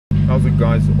How's it,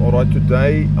 guys? Alright,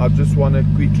 today I just want to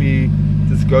quickly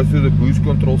just go through the boost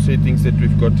control settings that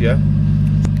we've got here.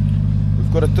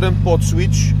 We've got a trim pot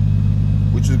switch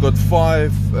which has got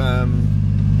 5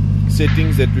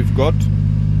 settings that we've got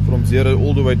from 0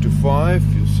 all the way to 5.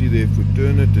 You'll see there if we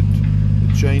turn it,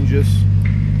 it changes.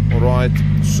 Alright,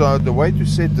 so the way to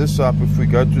set this up, if we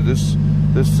go to this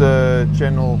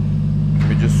channel, let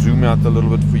me just zoom out a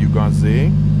little bit for you guys there.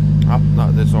 No,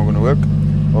 that's not going to work.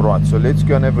 Alright, so let's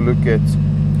go and have a look at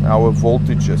our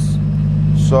voltages.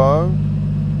 So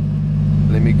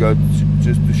let me go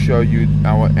just to show you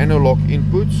our analog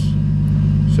inputs.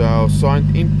 So our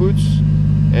signed inputs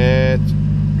at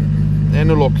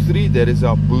analog 3, that is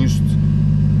our boost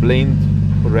blend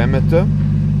parameter.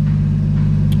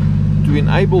 To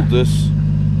enable this,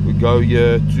 we go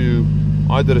here to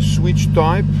either a switch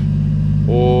type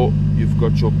or you've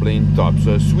got your blend type.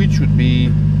 So a switch would be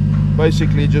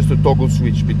basically just a toggle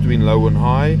switch between low and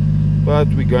high, but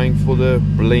we're going for the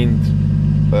blend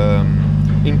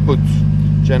input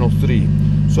channel 3.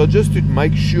 So just to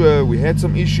make sure, we had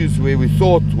some issues where we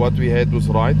thought what we had was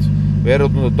right. We had it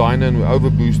on the dyno and we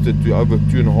overboosted to over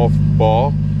 2.5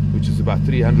 bar, which is about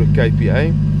 300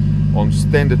 kPa on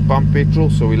standard pump petrol.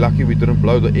 So we're lucky we didn't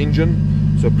blow the engine.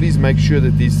 So please make sure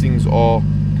that these things are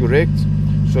correct.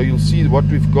 So you'll see what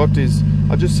we've got is,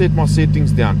 I just set my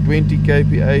settings down 20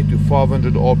 kPa to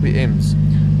 500 RPMs.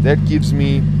 That gives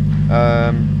me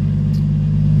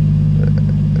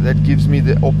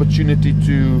the opportunity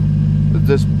to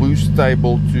this boost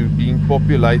table to being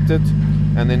populated,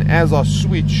 and then as I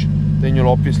switch, then you'll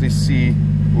obviously see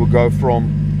we'll go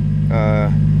from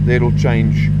that'll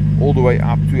change all the way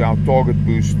up to our target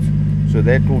boost. So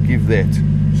that will give that.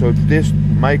 So just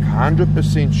make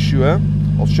 100% sure.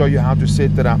 I'll show you how to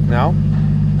set that up now.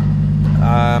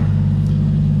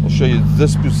 I'll show you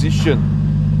this position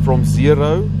from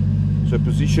 0, so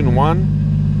position 1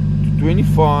 to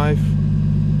 25,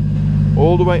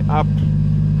 all the way up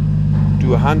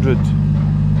to 100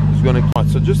 is going to.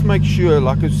 So just make sure,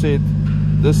 like I said,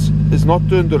 this is not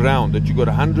turned around, that you got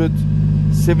 100,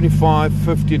 75,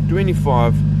 50 and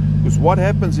 25, because what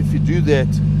happens if you do that,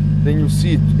 then you'll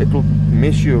see it will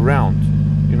mess you around,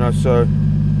 you know. So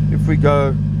if we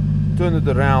go turn it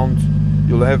around,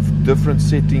 you'll have different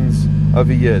settings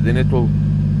over here. Then it will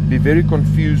be very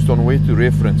confused on where to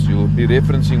reference. You'll be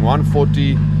referencing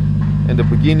 140 in the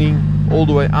beginning all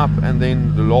the way up, and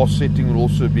then the last setting will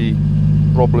also be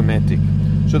problematic.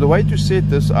 So the way to set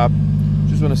this up,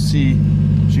 just want to see,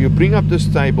 so you bring up this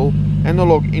table,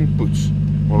 analog inputs.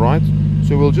 Alright,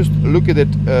 so we'll just look at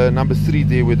it, number 3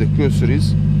 there where the cursor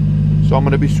is. So I'm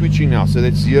going to be switching now. So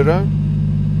that's 0,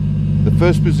 the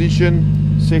first position,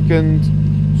 second,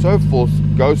 so forth,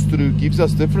 goes through, gives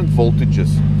us different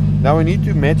voltages. Now we need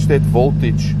to match that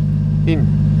voltage in.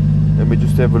 Let me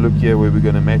just have a look here where we're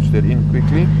going to match that in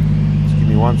quickly. Just give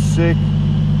me 1 sec.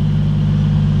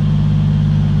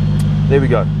 There we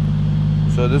go.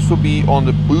 So this will be on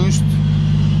the boost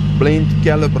blend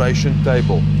calibration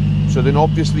table. So then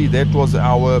obviously that was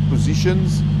our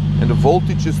positions and the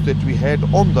voltages that we had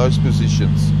on those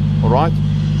positions. Alright,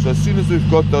 so as soon as we've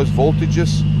got those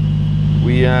voltages,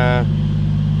 we've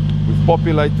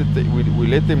populated, we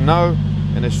let them know,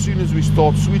 and as soon as we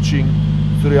start switching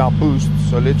through our boost,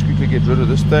 so let's quickly get rid of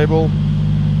this table.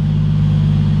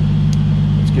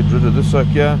 Let's get rid of this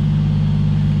here.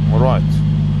 Alright,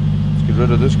 let's get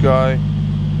rid of this guy.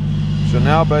 So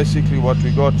now basically what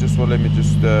we got, let me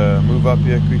just move up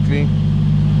here quickly.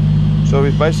 So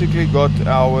we've basically got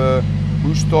our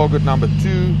boost target number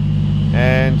 2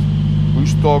 and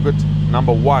boost target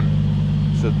number 1.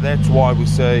 So that's why we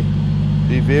say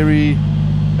be very,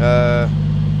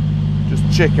 just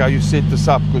check how you set this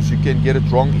up, because you can get it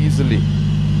wrong easily.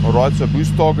 Alright, so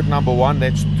boost target number 1,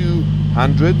 that's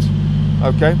 200.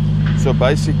 Okay, so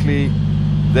basically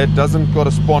that doesn't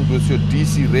correspond with your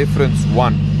DC reference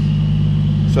 1.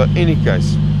 So any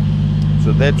case,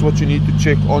 so that's what you need to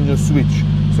check on your switch.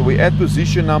 So we're at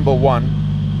position number 1.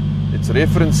 It's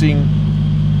referencing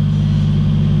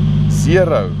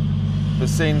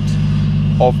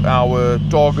 0% of our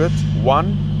target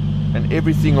 1 and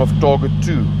everything of target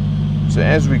 2. So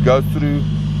as we go through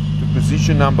to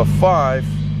position number 5,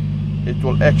 it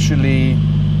will actually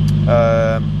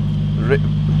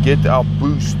get our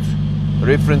boost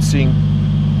referencing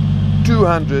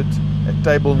 200 at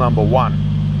table number 1.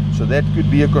 So that could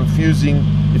be a confusing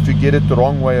if you get it the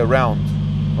wrong way around.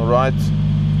 Alright,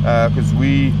 because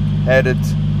we had it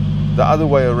the other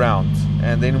way around,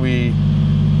 and then we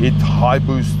hit high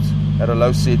boost at a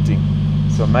low setting.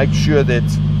 So make sure that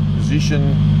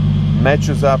position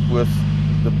matches up with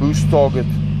the boost target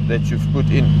that you've put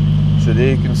in. So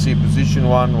there you can see position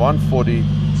 1, 140.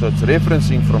 So it's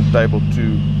referencing from table 2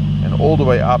 and all the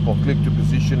way up. I'll click to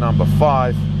position number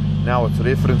 5. Now it's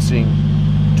referencing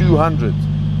 200.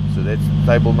 So that's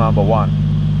table number 1.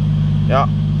 Yeah,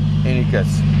 any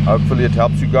case, hopefully it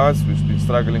helps you guys. We've been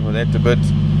struggling with that a bit,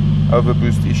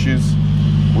 overboost issues.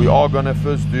 We are going to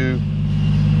first do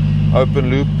open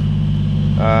loop,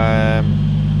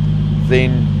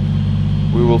 then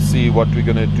we will see what we're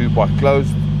going to do by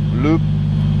closed loop.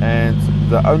 And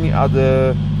the only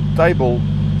other table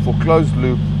for closed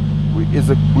loop is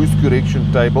a boost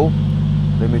correction table.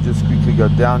 Let me just quickly go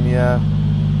down here,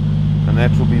 and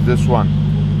that will be this one,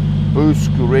 boost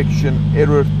correction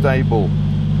error table.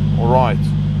 Alright,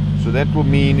 so that will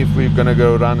mean if we're going to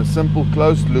go run a simple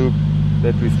closed loop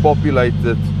that we've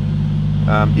populated,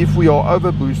 if we are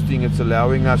overboosting, it's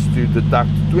allowing us to deduct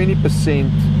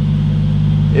 20%.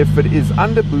 If it is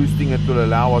under boosting, it will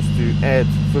allow us to add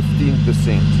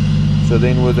 15%. So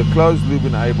then with the closed loop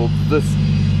enabled,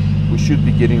 we should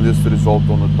be getting this result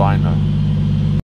on the dyno.